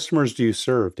what customers do you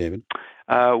serve, David?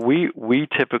 We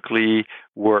typically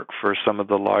work for some of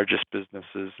the largest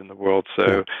businesses in the world.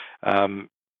 So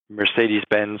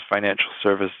Mercedes-Benz Financial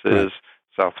Services,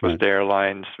 Southwest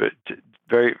Airlines,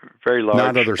 very, very large.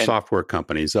 Not other software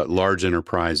companies, large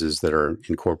enterprises that are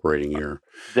incorporating your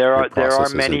There are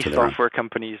many software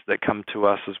companies that come to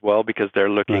us as well because they're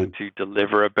looking to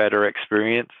deliver a better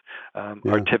experience.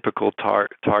 Our typical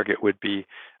target would be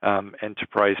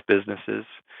enterprise businesses.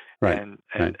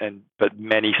 But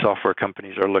many software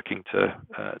companies are looking to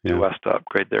us to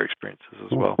upgrade their experiences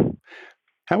as well.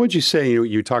 How would you say,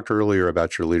 you talked earlier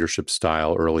about your leadership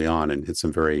style early on and had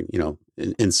some very,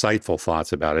 insightful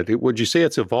thoughts about it. Would you say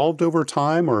it's evolved over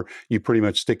time, or you pretty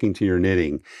much sticking to your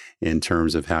knitting in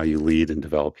terms of how you lead and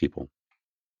develop people?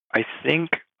 I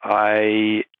think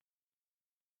I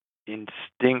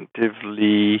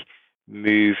instinctively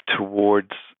moved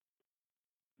towards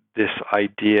this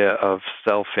idea of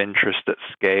self-interest at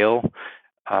scale.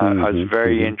 I was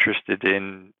very interested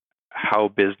in how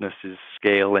businesses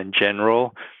scale in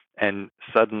general, and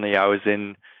suddenly I was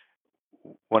in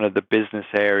one of the business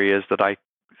areas that I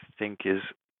think is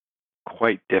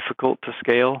quite difficult to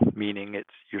scale, meaning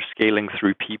you're scaling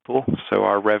through people. So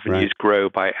our revenues grow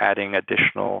by adding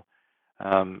additional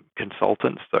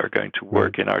consultants that are going to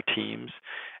work in our teams.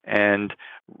 And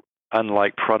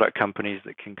unlike product companies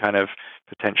that can kind of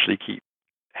potentially keep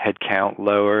headcount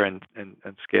lower and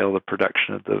scale the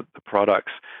production of the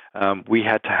products, we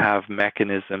had to have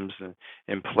mechanisms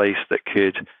in place that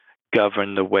could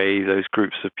govern the way those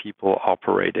groups of people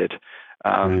operated.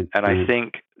 And I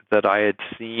think that I had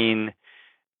seen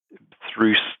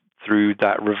through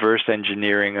that reverse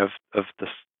engineering of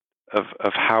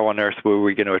how on earth were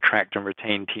we going to attract and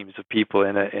retain teams of people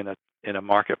in a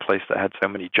marketplace that had so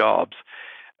many jobs,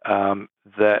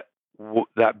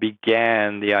 that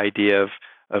began the idea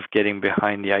of getting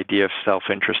behind the idea of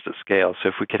self-interest at scale. So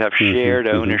if we could have shared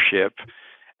ownership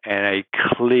and a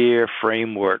clear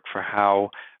framework for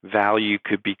how value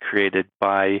could be created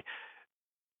by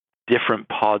different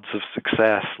pods of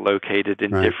success located in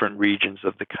different regions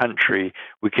of the country,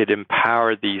 we could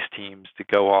empower these teams to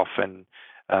go off and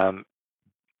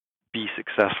be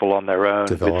successful on their own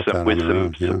with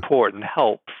some support and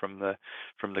help from the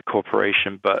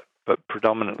corporation, but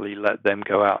predominantly let them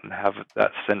go out and have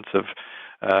that sense of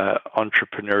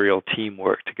entrepreneurial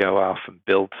teamwork to go off and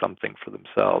build something for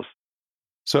themselves.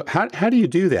 So how do you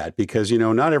do that? Because,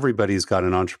 not everybody's got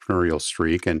an entrepreneurial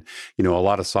streak, and, a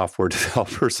lot of software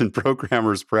developers and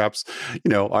programmers perhaps,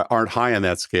 aren't high on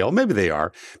that scale. Maybe they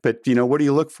are, but, what do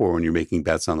you look for when you're making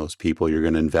bets on those people you're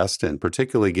going to invest in,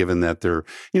 particularly given that they're,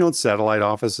 in satellite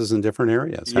offices in different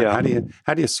areas? How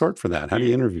do you sort for that? How do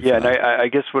you interview for that? And I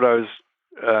guess what I was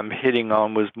hitting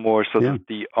on was more sort of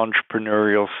the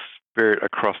entrepreneurial spirit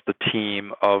across the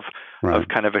team of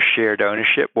kind of a shared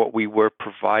ownership. What we were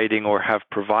providing or have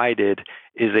provided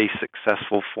is a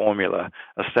successful formula,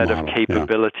 a set of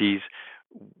capabilities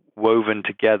woven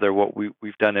together. What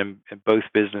we've done in both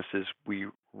businesses, we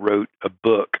wrote a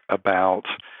book about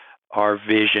our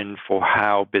vision for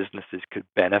how businesses could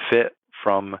benefit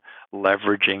from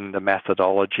leveraging the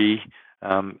methodology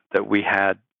that we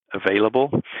had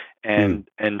available. And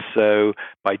so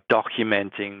by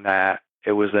documenting that,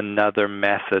 it was another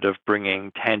method of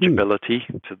bringing tangibility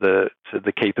to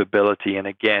the capability. And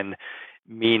again,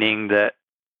 meaning that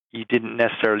you didn't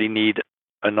necessarily need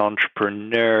an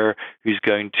entrepreneur who's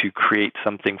going to create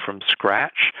something from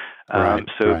scratch.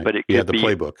 But it could be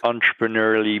playbook.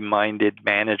 Entrepreneurially minded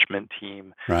management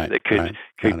team that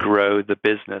could grow the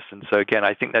business. And so again,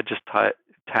 I think that just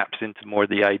taps into more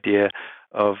the idea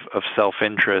of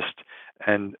self-interest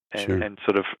Sure. and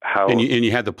sort of how And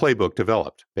you had the playbook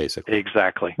developed, basically.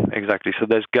 exactly. So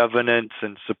there's governance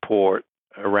and support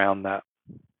around that.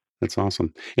 That's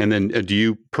awesome. And then do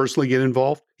you personally get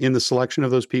involved in the selection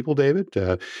of those people, David?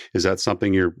 Is that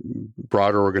something your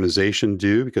broader organization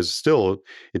do? Because still,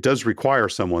 it does require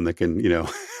someone that can,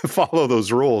 follow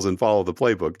those rules and follow the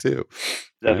playbook too.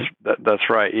 Right? That's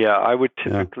right. Yeah, I would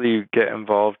Yeah. typically get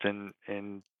involved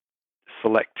in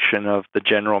selection of the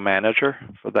general manager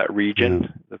for that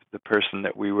region, the person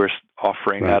that we were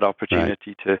offering that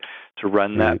opportunity to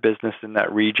run that business in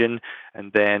that region.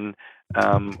 And then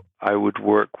I would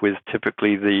work with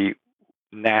typically the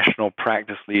national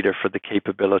practice leader for the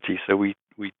capability. So we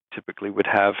typically would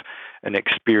have an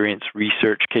experience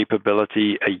research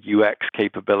capability, a UX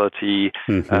capability,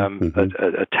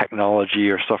 a technology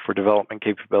or software development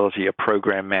capability, a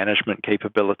program management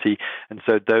capability. And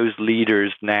so those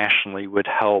leaders nationally would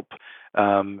help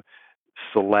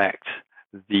select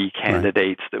the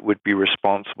candidates that would be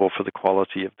responsible for the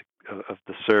quality of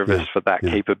the service for that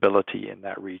capability in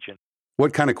that region.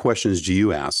 What kind of questions do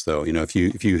you ask, though?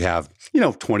 If you have,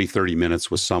 20, 30 minutes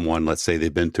with someone, let's say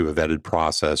they've been through a vetted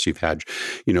process, you've had,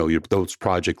 those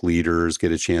project leaders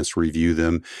get a chance to review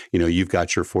them, you've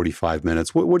got your 45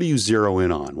 minutes. What do you zero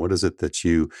in on? What is it that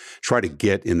you try to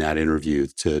get in that interview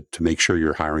to make sure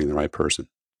you're hiring the right person?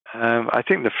 I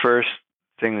think the first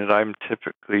thing that I'm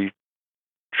typically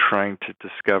trying to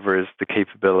discover is the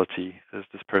capability. Does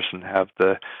this person have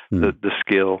the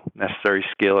necessary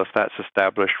skill? If that's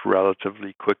established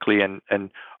relatively quickly,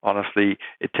 and honestly,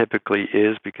 it typically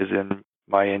is, because in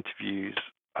my interviews,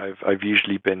 I've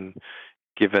usually been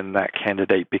given that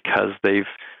candidate because they've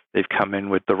come in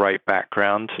with the right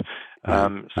background.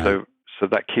 So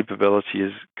that capability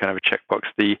is kind of a checkbox.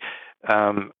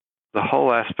 The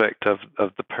whole aspect of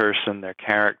the person, their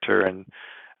character, and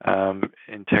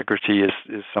integrity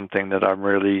is something that I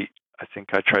think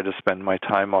I try to spend my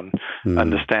time on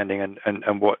understanding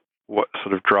and what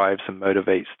sort of drives and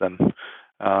motivates them.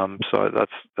 So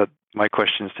that my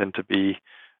questions tend to be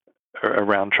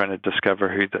around trying to discover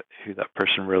who that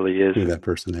person really is. Who that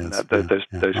person is. Those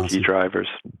awesome. key drivers.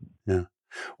 Yeah.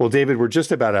 Well, David, we're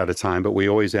just about out of time, but we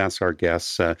always ask our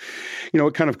guests,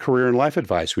 what kind of career and life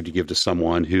advice would you give to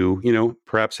someone who,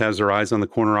 perhaps has their eyes on the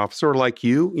corner office, or like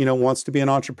you, wants to be an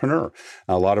entrepreneur?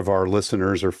 A lot of our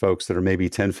listeners are folks that are maybe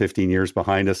 10, 15 years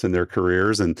behind us in their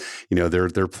careers, and,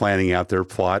 they're planning out their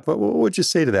plot. What would you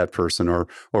say to that person, or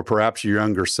perhaps your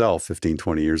younger self 15,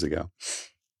 20 years ago?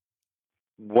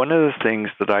 One of the things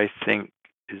that I think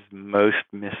is most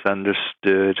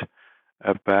misunderstood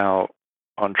about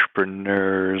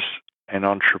entrepreneurs and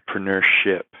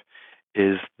entrepreneurship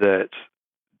is that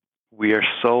we are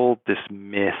sold this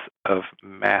myth of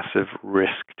massive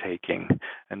risk taking,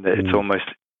 and that it's almost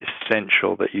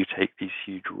essential that you take these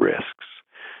huge risks.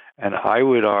 And I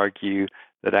would argue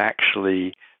that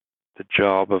actually the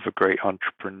job of a great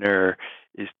entrepreneur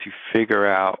is to figure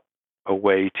out a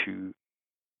way to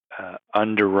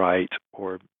underwrite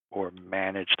or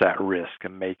manage that risk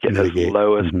and make it as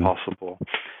low as possible.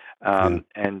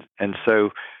 And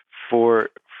so, for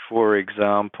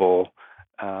example,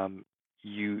 the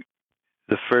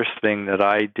first thing that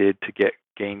I did to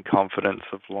gain confidence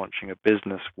of launching a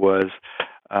business was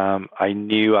I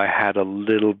knew I had a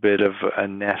little bit of a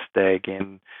nest egg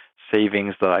in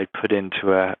savings that I put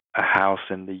into a house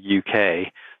in the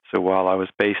UK. So while I was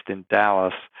based in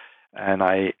Dallas, and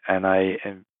I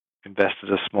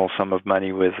invested a small sum of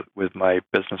money with my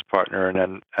business partner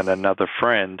and another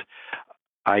friend,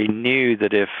 I knew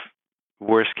that if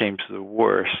worst came to the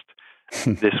worst,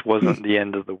 this wasn't the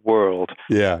end of the world.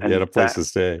 Yeah, you had a place to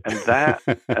stay.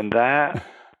 and that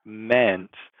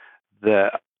meant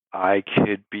that I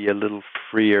could be a little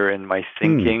freer in my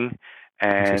thinking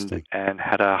and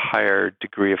had a higher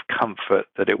degree of comfort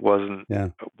that it wasn't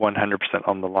 100%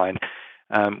 on the line.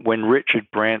 When Richard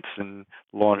Branson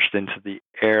launched into the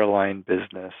airline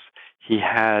business, he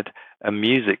had a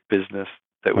music business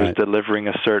that was delivering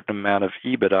a certain amount of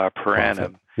EBITDA per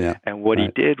annum. Yeah. And what he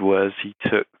did was he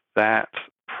took that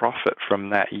profit from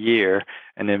that year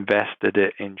and invested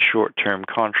it in short-term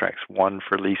contracts, one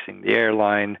for leasing the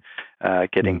airline,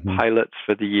 getting pilots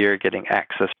for the year, getting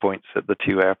access points at the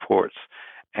two airports.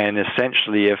 And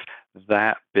essentially, if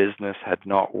that business had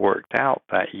not worked out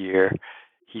that year,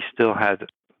 he still had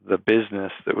the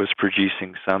business that was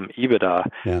producing some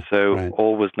EBITDA.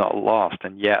 All was not lost.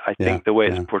 And yet, I think the way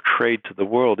it's portrayed to the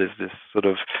world is this sort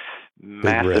of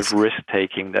massive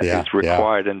risk-taking that is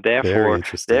required, and therefore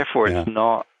it's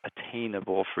not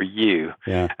attainable for you.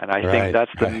 And I think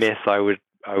that's the myth I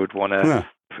would want to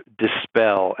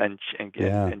dispel and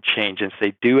change, and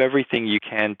say, do everything you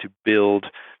can to build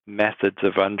methods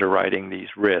of underwriting these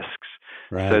risks,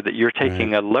 Right. so that you're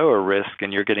taking a lower risk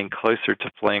and you're getting closer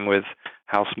to playing with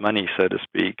house money, so to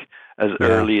speak, as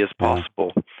early as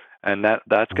possible. And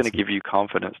that's going to give you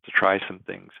confidence to try some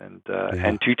things and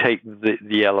to take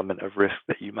the element of risk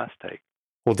that you must take.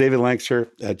 Well, David Lankster,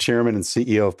 Chairman and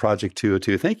CEO of Project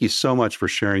 202, thank you so much for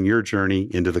sharing your journey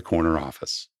into the corner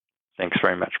office. Thanks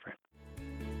very much, Brent.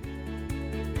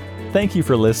 Thank you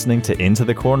for listening to Into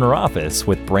the Corner Office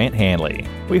with Brant Hanley.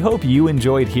 We hope you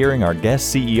enjoyed hearing our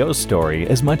guest CEO story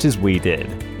as much as we did.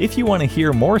 If you want to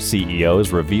hear more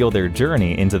CEOs reveal their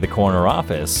journey into the corner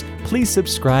office, please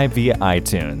subscribe via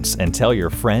iTunes and tell your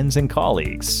friends and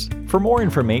colleagues. For more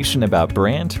information about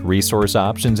Brant, Resource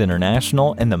Options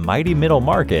International, and the mighty middle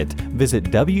market, visit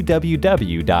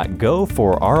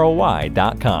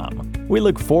www.goforroi.com. We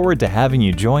look forward to having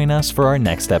you join us for our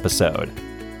next episode.